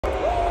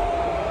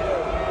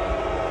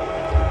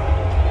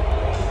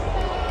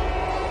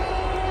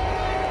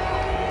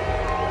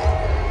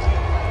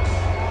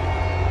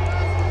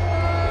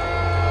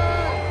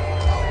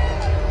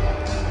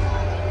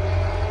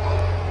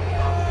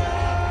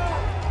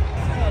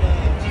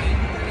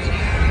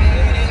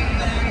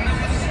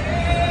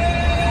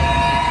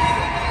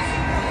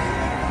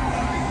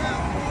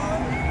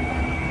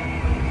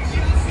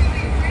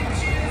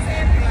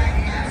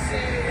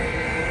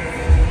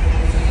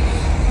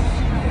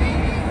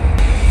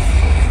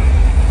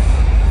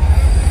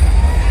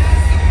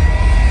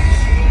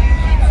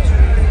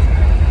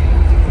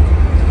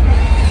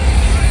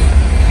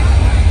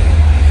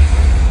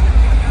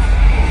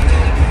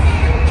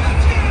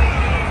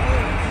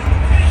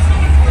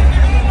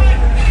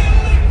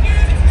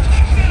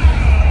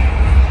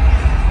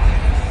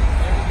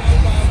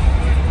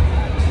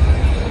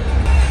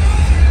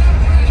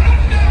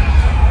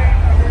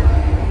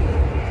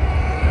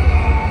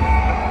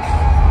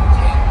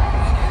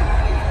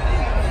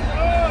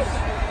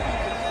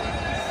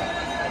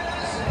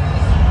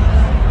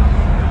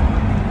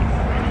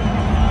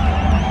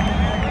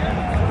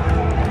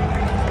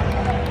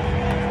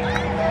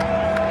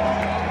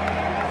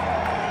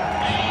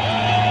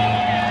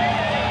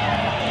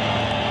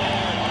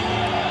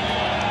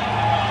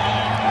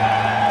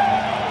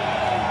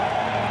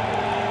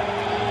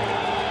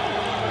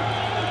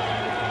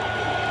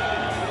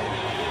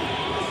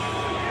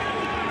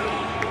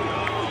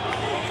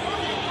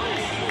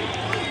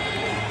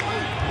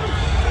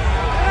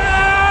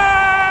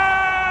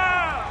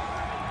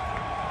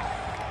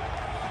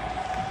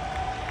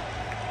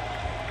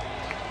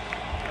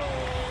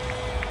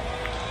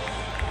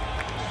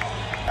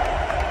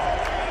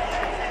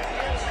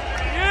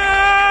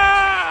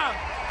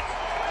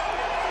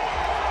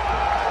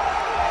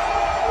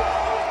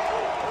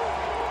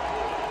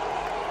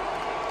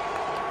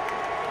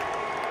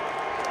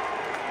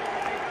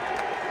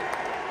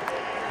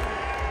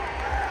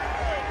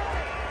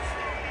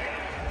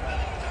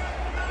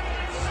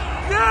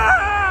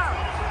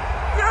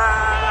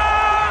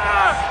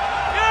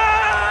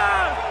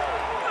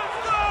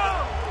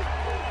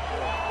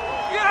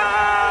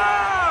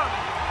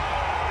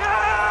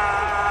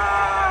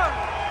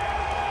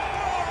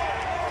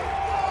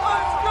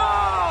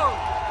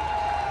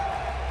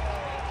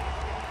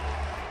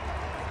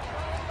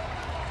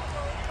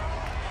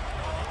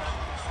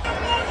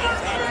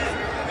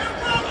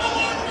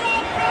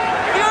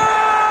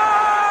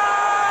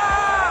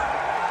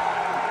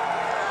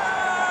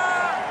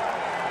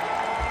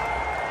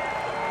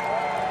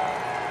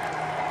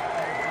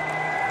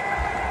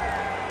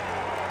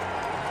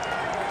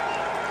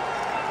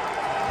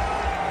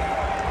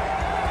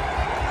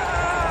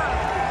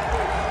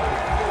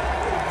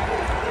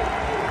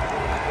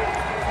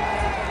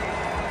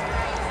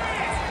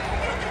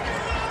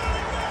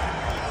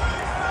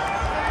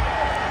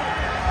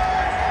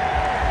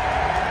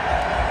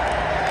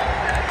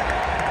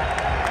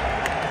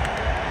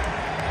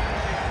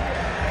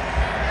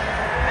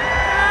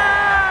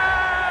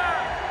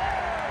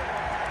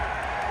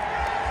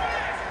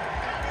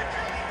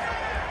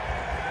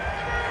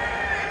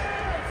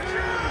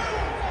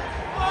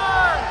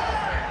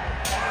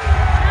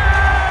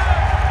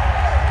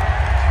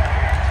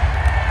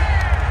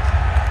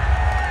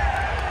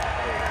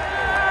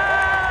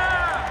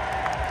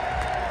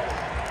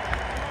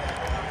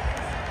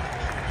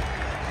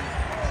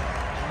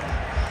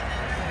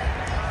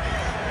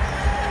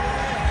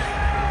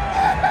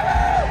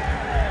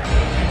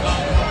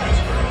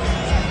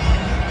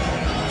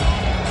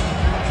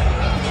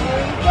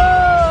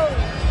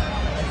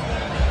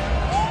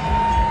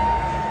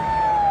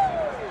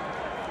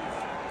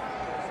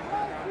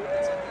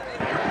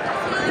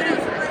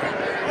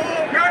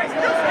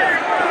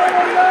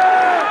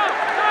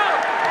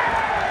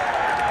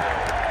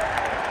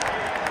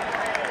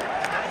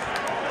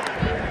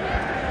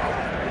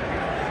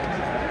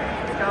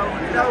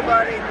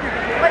Nobody.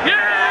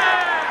 Yeah!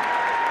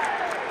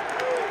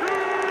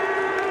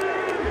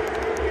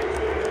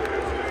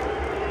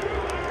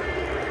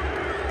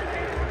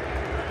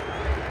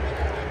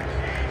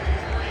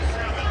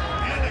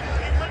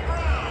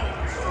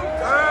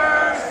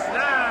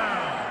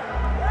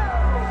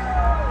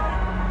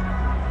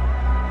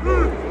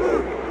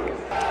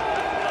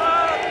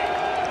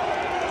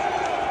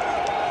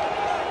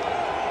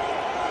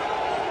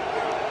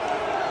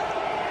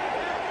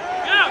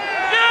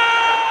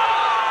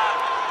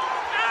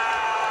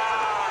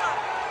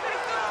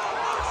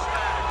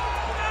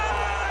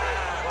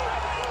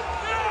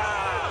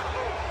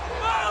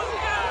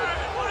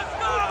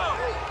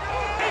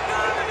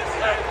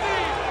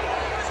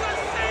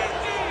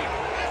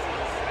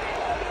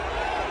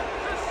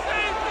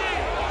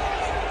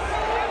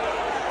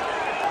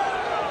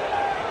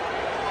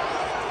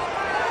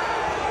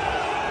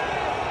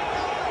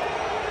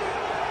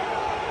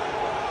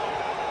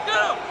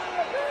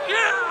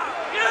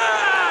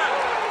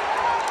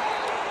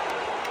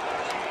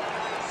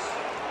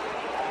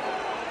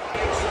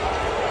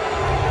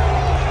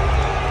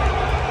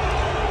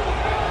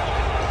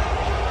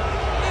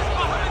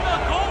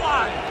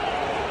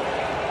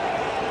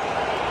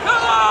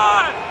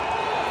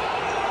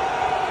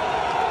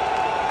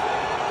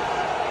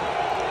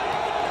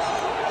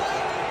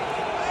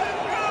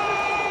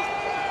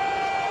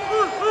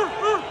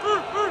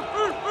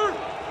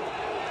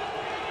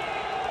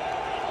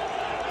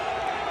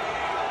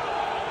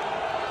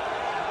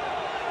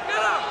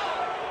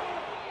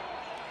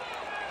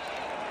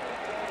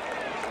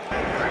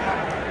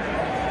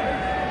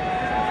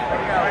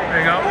 There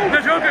you go.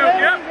 Good joke.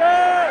 Yep.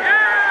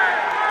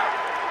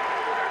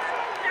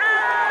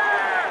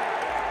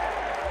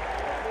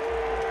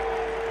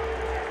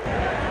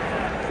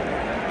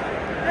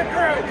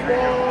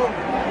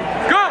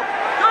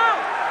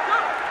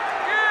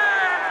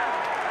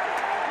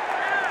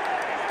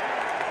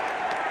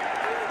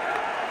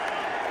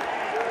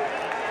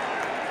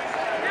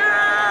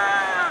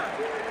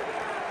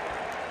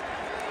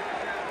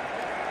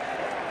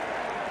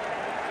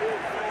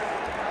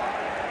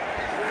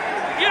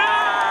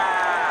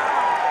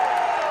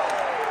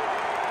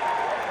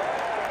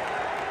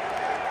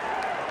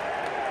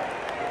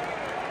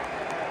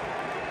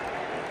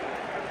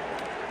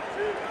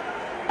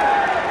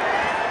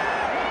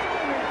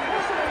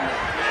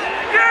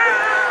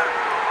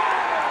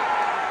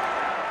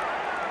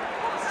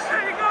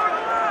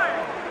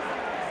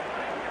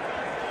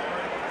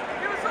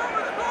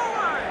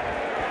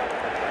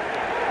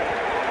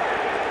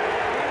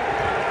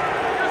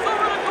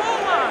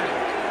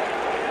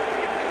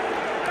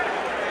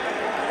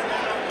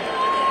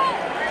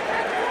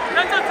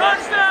 That's a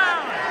touchdown!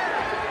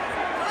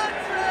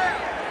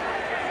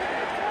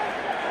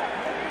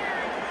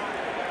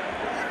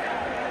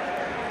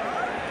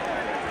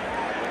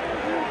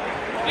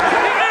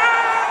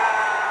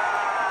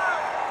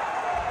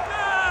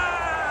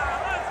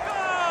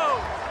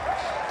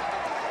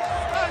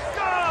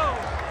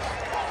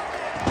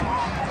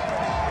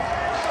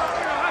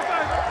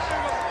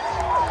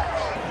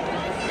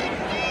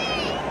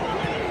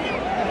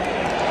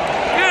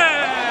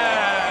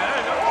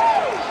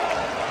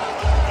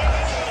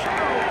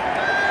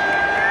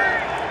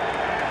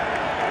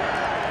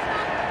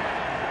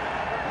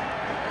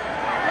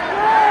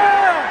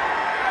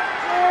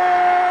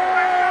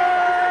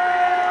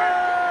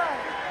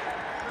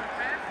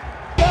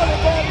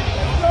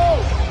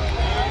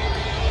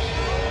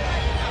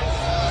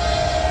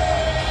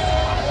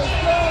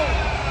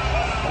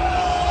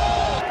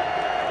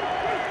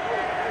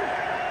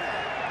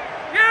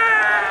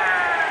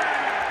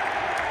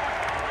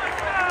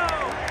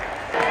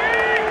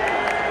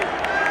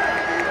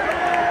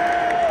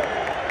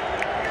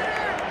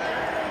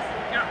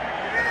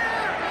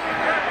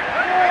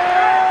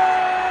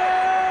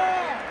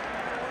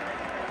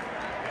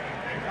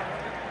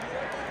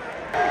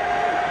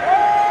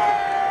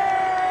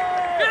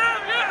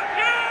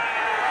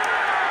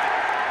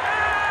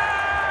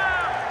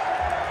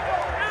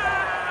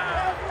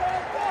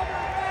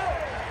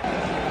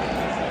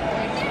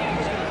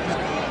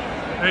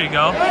 There you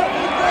go. Go!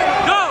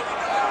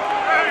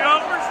 There you go,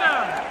 first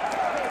down.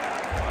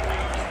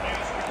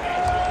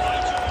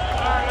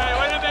 All right,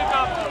 way to make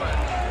up to it.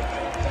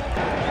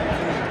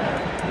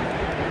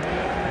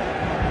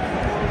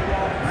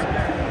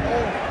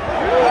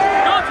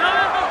 Go,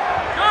 Tyler, go!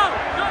 Go!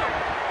 Go!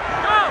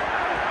 Go!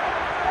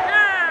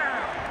 Yeah!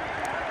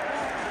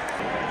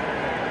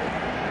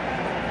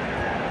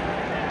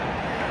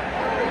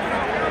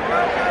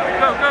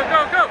 Go, go, go,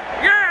 go!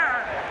 Yeah!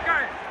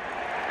 Got it!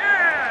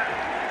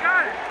 Yeah!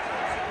 Got it!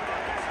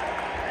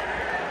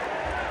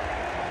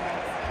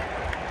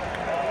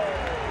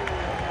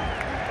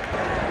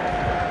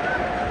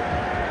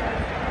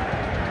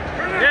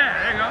 Yeah,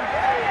 there you go.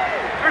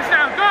 First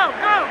down, go,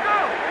 go, go!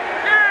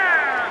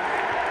 Yeah!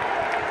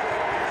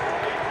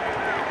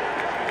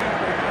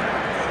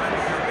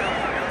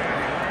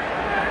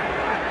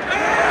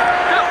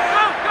 Go,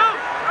 go, go!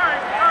 All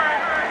right, all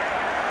right, all right.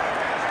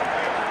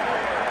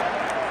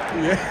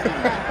 Yeah.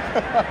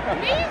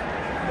 Me?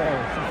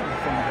 Yeah.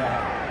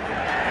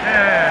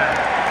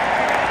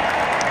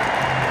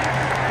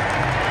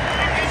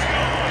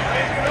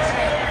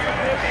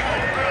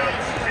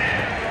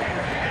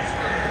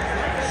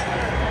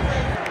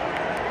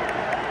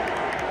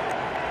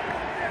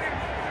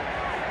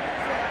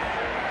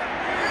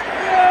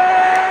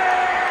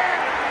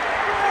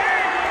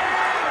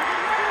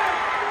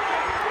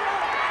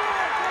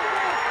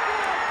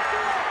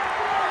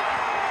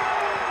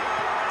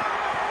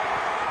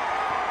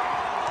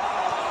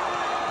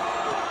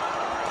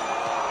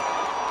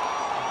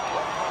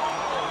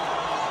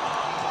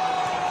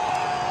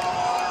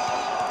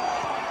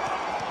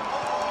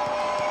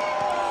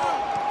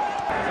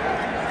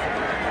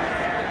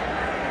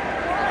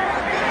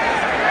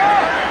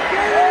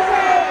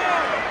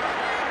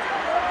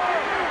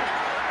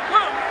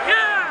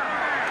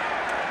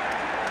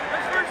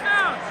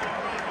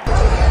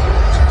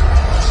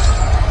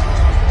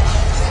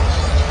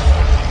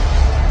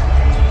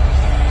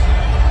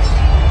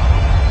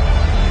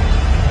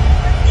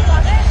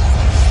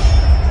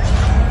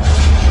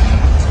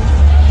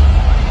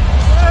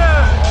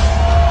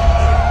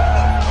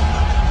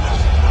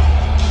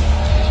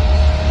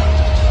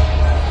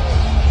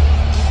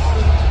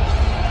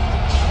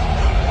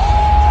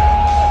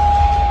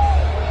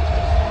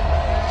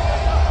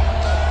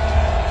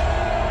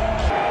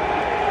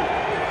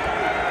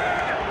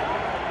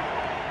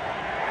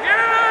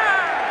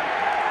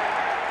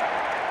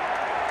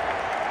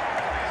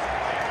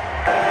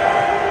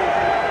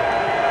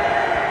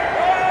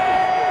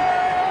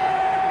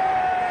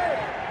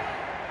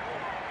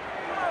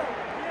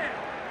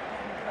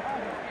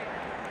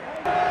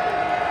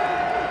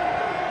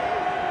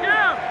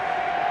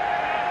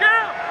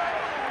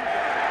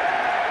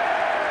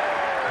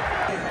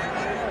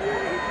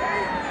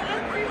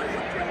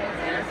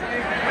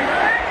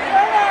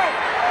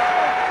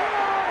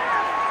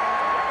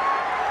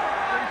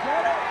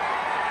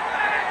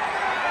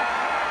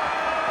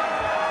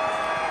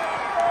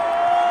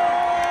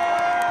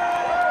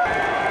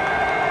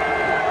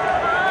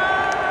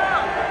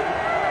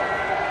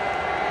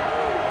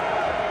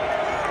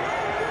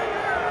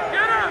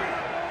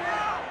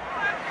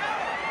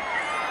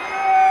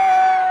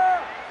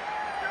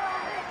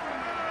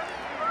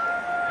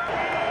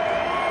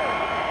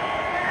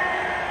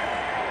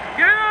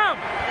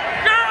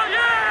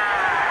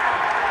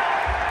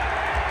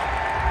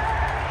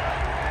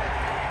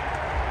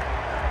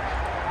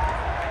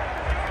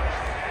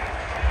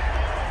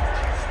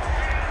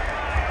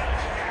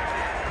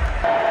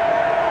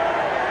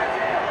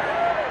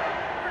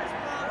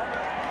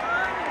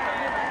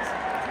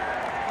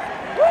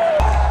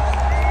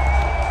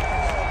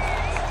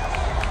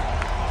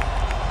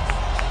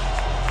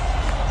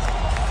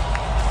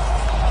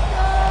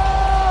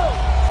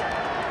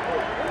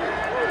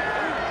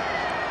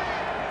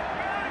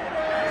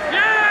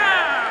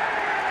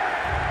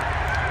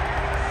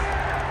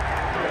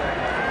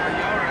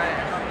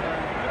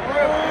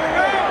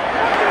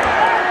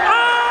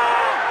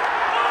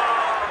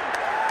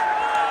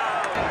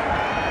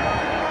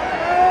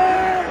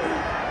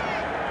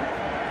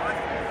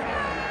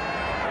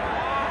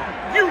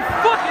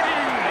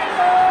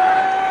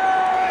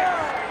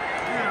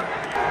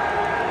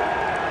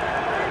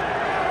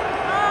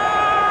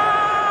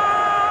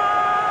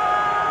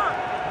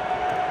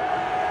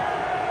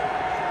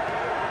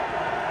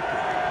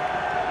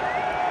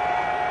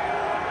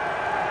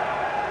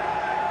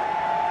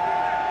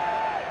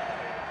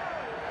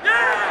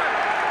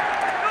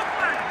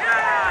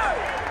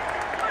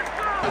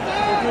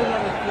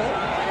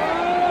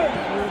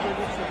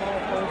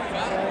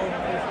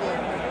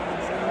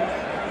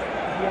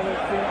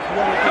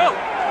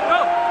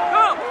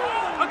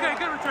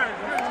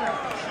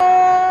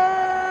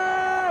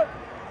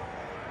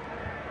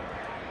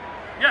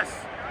 Yes.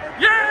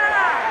 Yeah!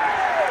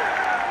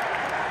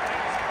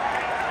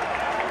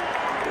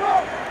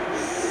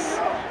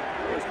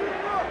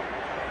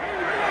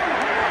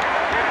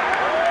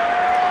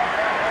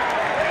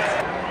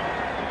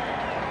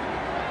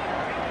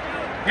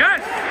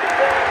 Yes!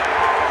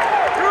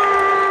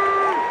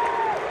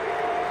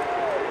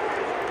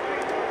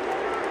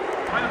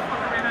 Why the fuck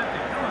are we in that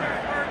thing? Come on. Yeah!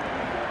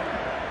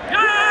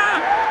 Yeah!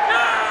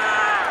 Yeah!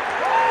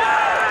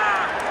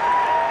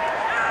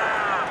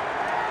 Yeah!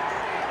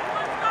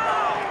 Let's go!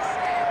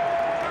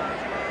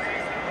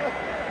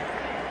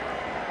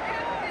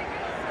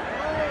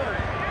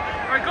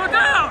 All right, go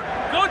down!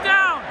 Go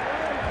down!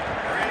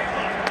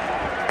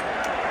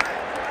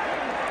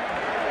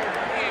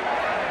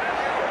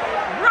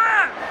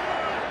 Rap!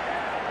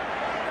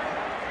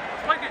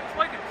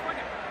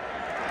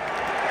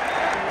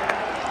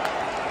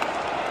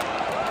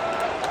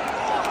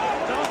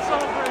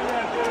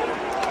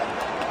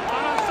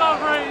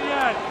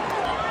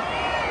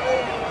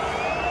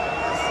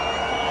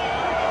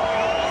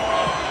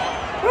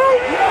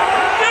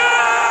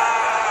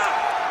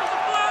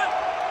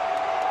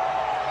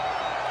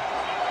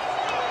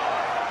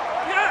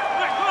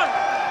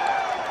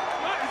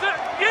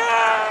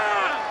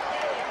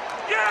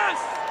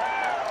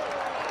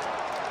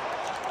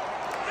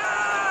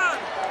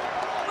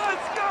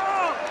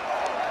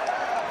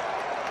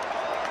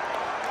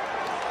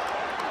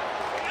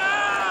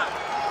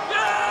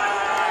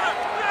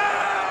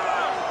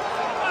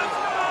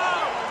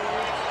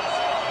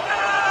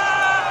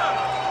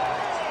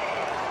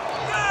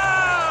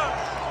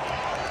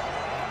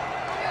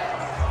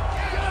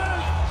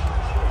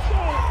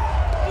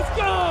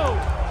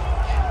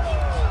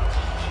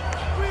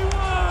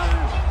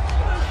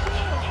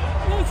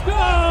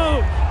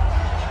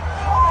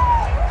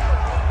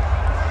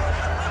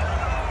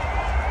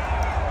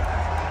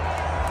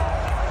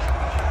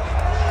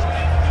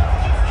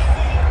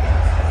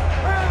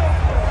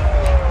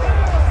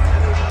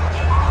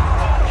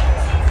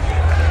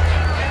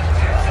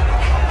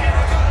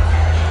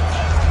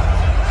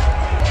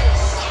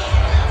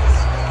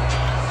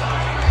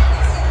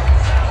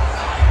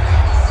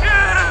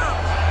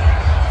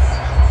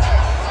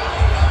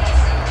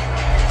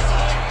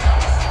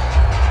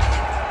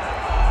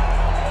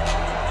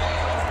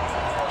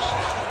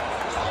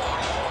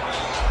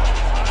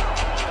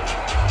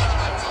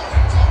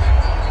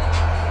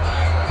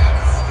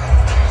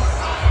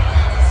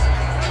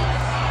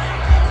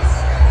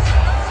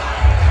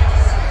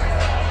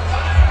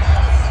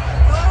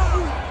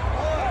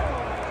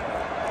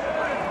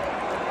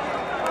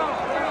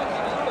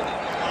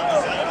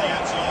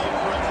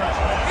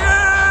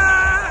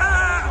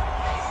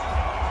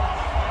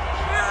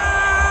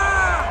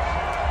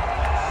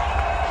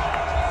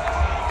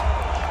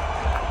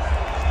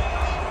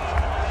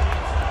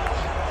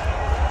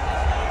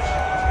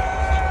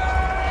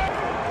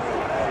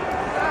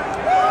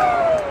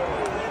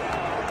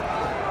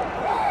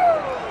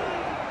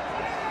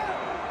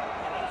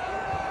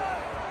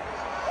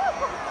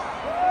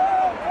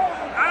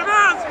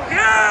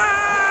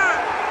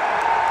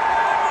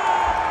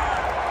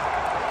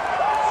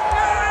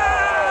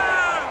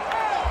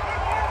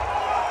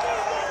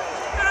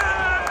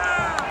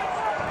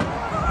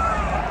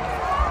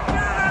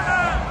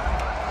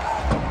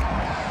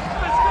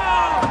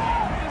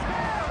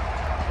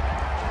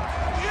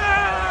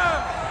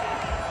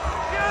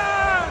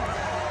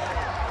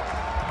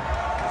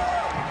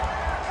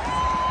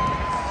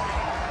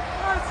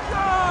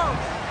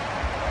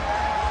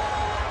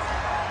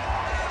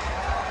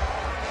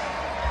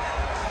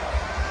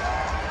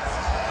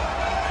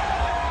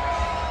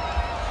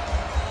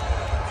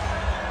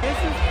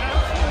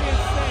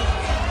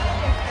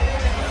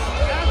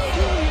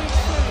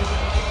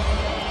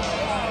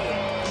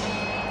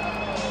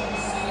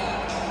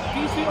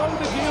 DTR with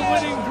the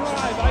game-winning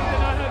drive. I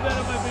did not have that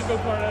on my bingo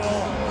card at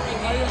all.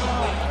 I did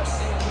not.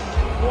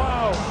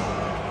 Wow.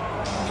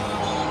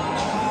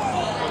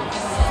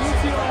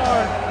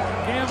 DTR,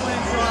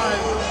 game-winning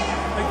drive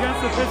against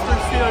the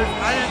Pittsburgh Steelers.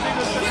 I didn't think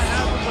it was going to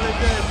happen, but it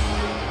did.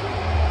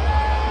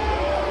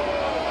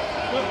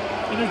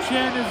 And they're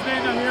chanting his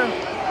name out here.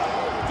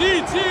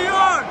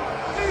 DTR!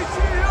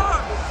 DTR!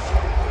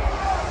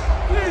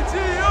 DTR!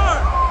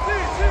 DTR!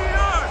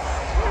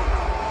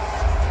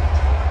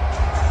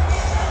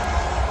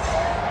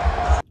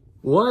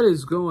 What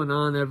is going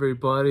on,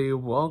 everybody?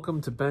 Welcome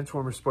to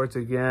Benchwarmer Sports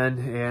again,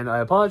 and I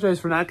apologize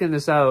for not getting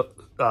this out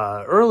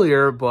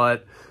earlier,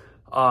 but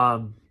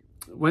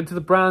went to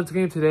the Browns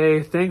game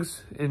today.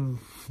 Thanks in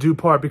due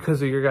part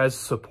because of your guys'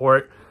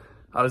 support.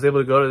 I was able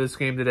to go to this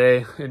game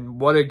today, and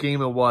what a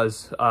game it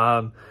was.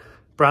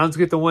 Browns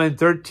get the win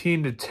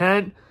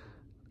 13-10.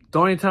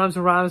 Dorian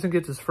Thompson-Robinson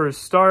gets his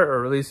first start,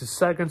 or at least his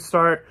second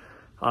start,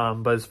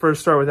 but his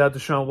first start without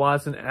Deshaun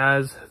Watson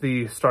as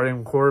the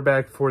starting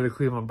quarterback for the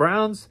Cleveland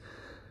Browns.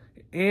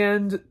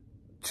 And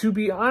to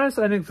be honest,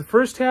 I think the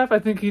first half, I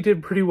think he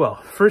did pretty well.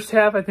 First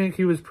half, I think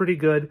he was pretty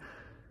good.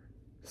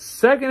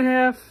 Second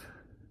half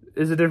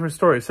is a different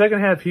story.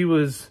 Second half, he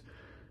was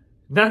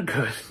not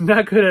good.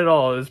 Not good at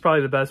all. Is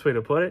probably the best way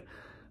to put it.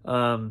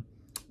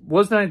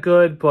 Was not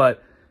good,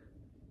 but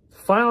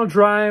final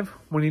drive,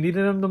 when you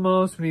needed him the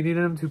most, when you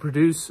needed him to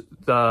produce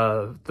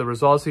the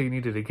results that you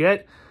needed to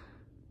get,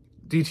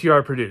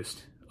 DTR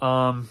produced.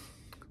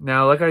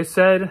 Now, like I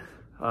said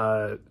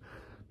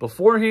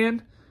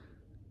beforehand,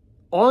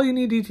 all you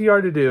need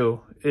DTR to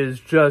do is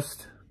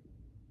just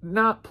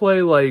not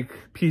play like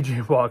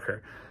PJ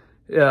Walker.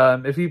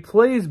 If he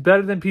plays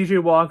better than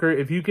PJ Walker,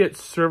 if you get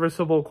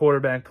serviceable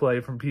quarterback play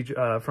from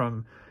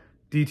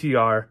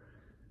DTR,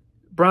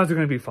 Browns are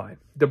going to be fine.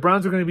 The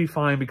Browns are going to be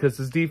fine because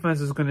this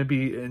defense is going to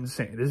be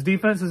insane. This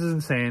defense is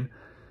insane.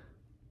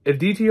 If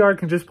DTR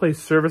can just play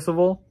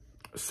serviceable,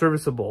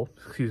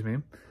 excuse me,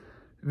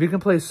 if he can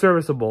play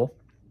serviceable,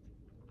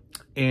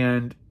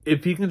 and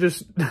if he can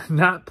just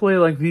not play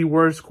like the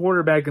worst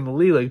quarterback in the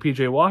league like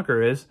PJ Walker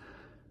is,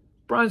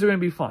 Browns are going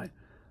to be fine.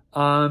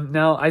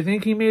 Now, I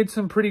think he made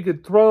some pretty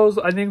good throws.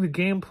 I think the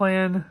game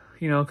plan,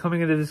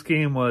 coming into this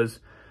game was,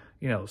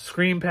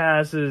 screen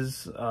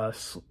passes,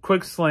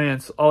 quick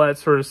slants, all that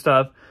sort of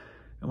stuff.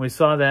 And we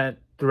saw that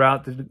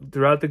throughout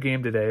the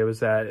game today. It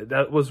was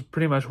that was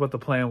pretty much what the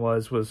plan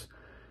was,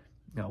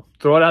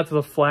 throw it out to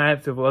the flat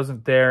if it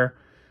wasn't there.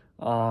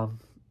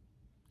 And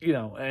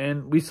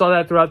we saw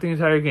that throughout the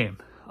entire game.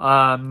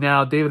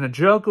 Now, David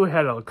Njoku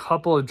had a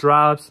couple of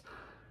drops.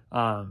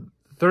 3rd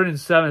and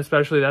 7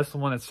 especially, that's the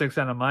one that sticks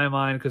out in my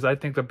mind because I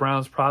think the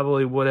Browns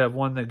probably would have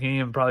won the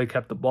game, probably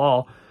kept the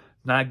ball,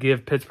 not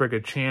give Pittsburgh a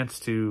chance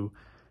to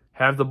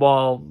have the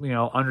ball,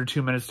 under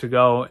 2 minutes to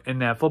go in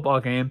that football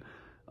game.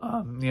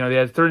 They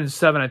had 3rd and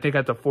 7, I think,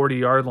 at the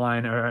 40-yard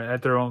line or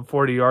at their own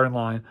 40-yard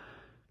line.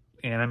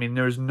 And, I mean,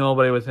 there's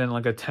nobody within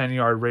like a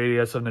 10-yard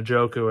radius of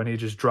Njoku, and he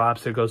just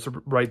drops it, goes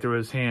right through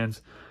his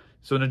hands.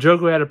 So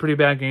Njoku had a pretty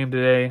bad game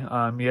today.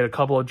 He had a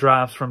couple of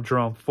drops from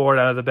Jerome Ford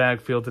out of the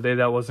backfield today.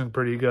 That wasn't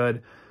pretty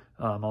good.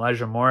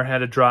 Elijah Moore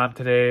had a drop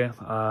today,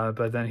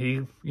 but then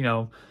he,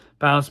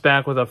 bounced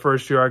back with a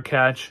first-yard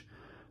catch.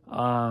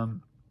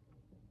 Offense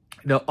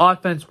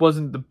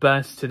wasn't the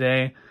best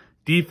today.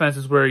 Defense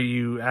is where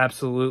you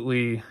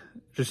absolutely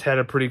just had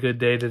a pretty good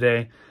day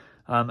today.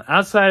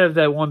 Outside of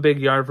that one big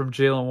yard from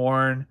Jaylen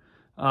Warren,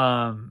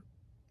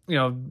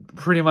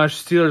 pretty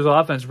much Steelers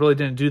offense really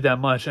didn't do that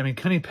much. I mean,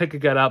 Kenny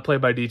Pickett got outplayed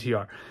by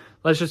DTR.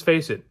 Let's just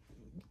face it.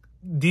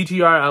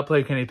 DTR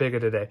outplayed Kenny Pickett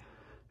today.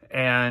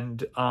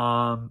 And,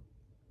 I've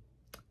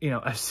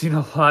seen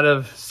a lot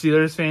of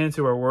Steelers fans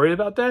who are worried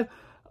about that.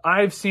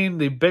 I've seen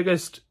the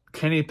biggest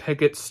Kenny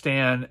Pickett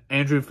stan,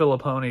 Andrew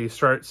Filipponi,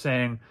 start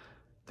saying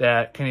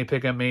that Kenny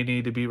Pickett may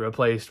need to be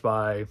replaced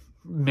by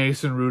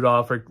Mason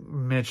Rudolph or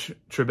Mitch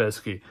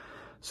Trubisky.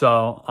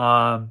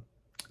 So,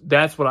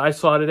 that's what I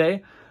saw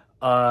today.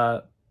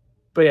 But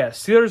yeah,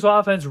 Steelers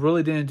offense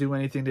really didn't do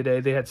anything today.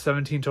 They had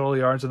 17 total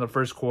yards in the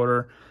first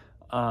quarter.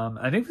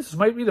 I think this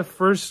might be the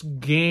first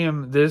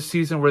game this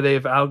season where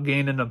they've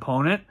outgained an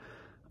opponent,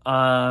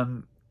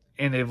 and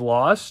they've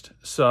lost.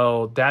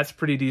 So that's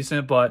pretty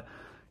decent. But,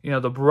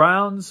 the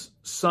Browns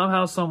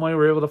somehow, some way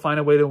were able to find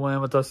a way to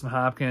win with Dustin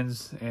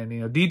Hopkins. And,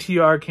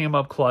 DTR came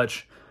up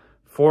clutch,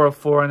 4 of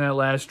 4 on that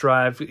last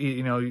drive.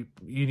 You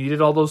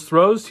needed all those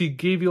throws. He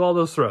gave you all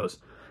those throws.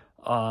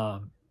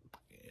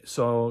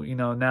 So,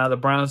 now the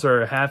Browns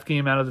are a half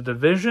game out of the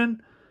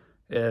division.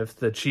 If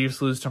the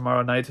Chiefs lose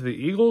tomorrow night to the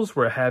Eagles,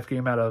 we're a half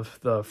game out of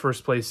the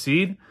first place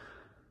seed.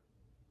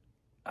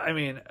 I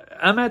mean,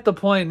 I'm at the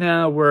point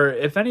now where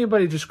if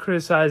anybody just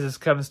criticizes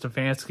Kevin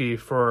Stefanski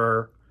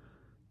for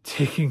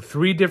taking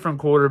 3 different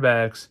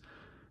quarterbacks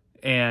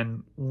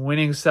and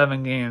winning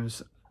 7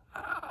 games,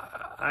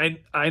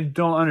 I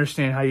don't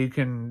understand how you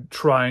can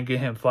try and get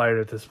him fired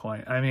at this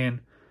point. I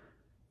mean,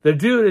 the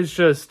dude is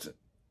just...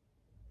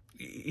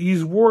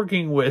 he's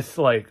working with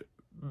like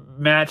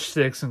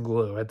matchsticks and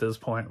glue at this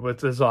point with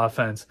this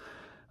offense.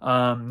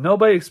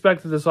 Nobody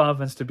expected this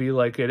offense to be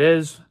like it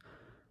is,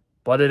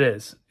 but it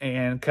is.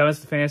 And Kevin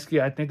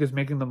Stefanski, I think, is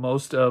making the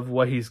most of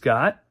what he's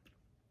got.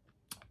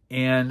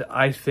 And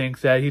I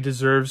think that he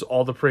deserves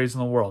all the praise in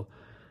the world.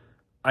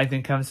 I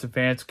think Kevin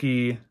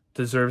Stefanski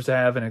deserves to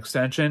have an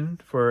extension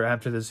for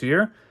after this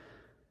year.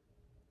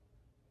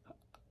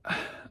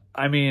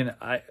 I mean,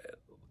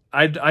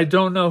 I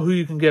don't know who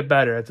you can get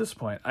better at this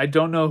point. I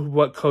don't know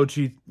what coach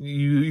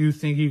you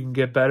think you can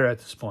get better at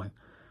this point,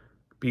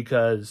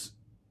 because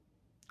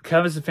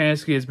Kevin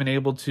Stefanski has been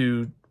able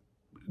to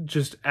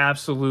just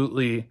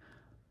absolutely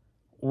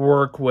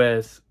work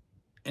with,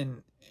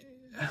 and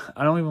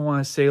I don't even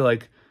want to say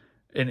like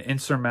an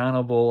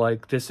insurmountable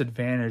like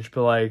disadvantage,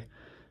 but like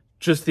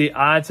just the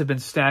odds have been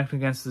stacked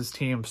against this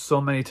team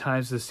so many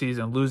times this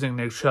season, losing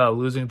Nick Chubb,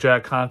 losing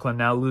Jack Conklin,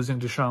 now losing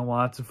Deshaun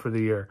Watson for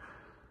the year.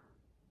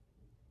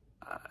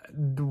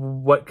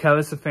 What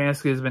Kevin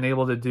Stefanski has been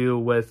able to do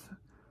with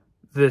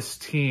this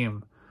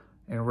team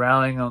and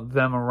rallying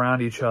them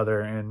around each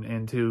other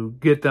and to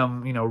get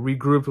them, you know,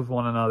 regrouped with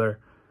one another,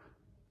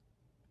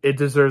 it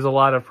deserves a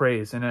lot of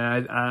praise. And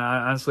I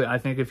honestly, I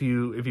think if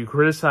you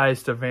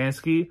criticize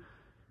Stefanski,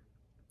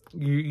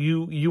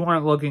 you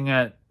aren't looking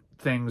at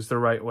things the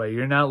right way.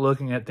 You're not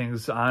looking at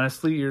things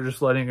honestly. You're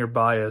just letting your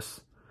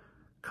bias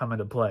come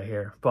into play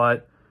here.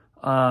 But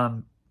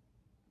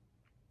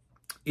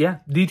yeah,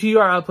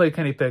 DTR outplayed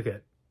Kenny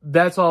Pickett.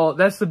 That's all.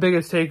 That's the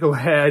biggest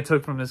takeaway I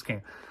took from this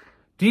game.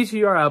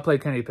 DTR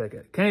outplayed Kenny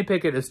Pickett. Kenny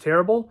Pickett is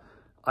terrible.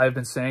 I've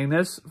been saying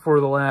this for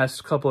the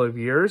last couple of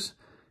years.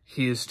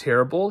 He is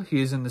terrible.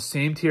 He is in the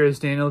same tier as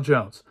Daniel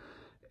Jones.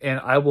 And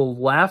I will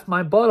laugh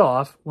my butt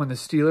off when the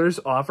Steelers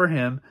offer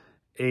him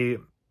a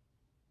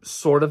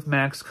sort of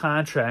max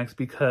contract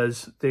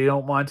because they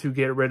don't want to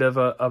get rid of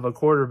a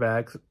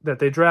quarterback that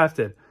they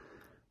drafted.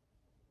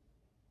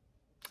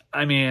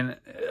 I mean,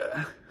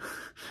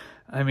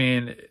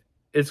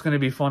 it's going to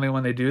be funny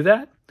when they do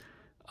that.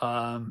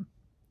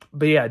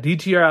 But yeah,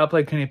 DTR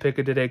outplayed Kenny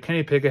Pickett today.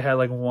 Kenny Pickett had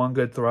like one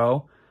good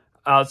throw.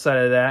 Outside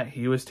of that,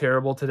 he was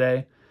terrible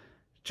today.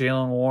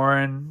 Jaylen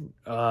Warren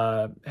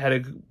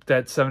had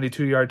that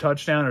 72-yard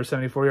touchdown or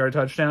 74-yard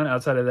touchdown.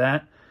 Outside of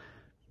that,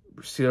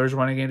 Steelers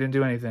running game didn't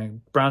do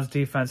anything. Browns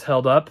defense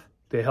held up.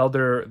 They held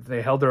their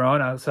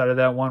own outside of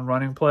that one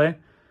running play.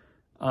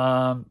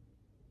 You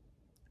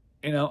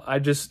know,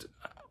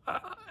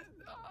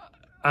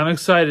 I'm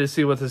excited to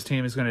see what this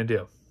team is going to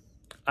do.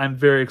 I'm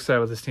very excited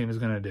what this team is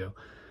going to do.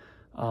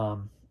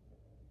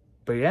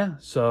 But yeah,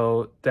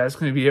 so that's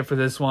going to be it for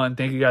this one.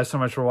 Thank you guys so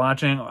much for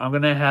watching. I'm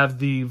going to have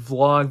the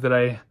vlog that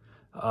I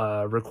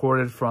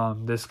recorded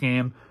from this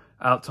game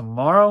out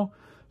tomorrow,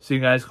 so you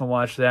guys can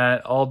watch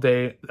that all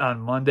day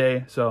on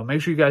Monday. So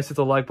make sure you guys hit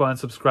the like button,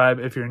 subscribe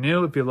if you're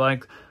new, if you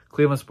like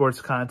Cleveland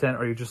sports content,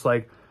 or you just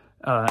like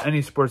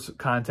any sports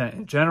content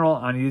in general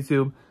on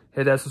YouTube.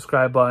 Hit that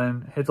subscribe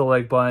button, hit the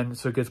like button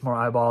so it gets more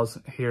eyeballs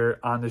here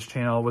on this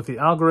channel with the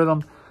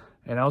algorithm.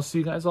 And I'll see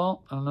you guys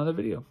all on another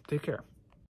video. Take care.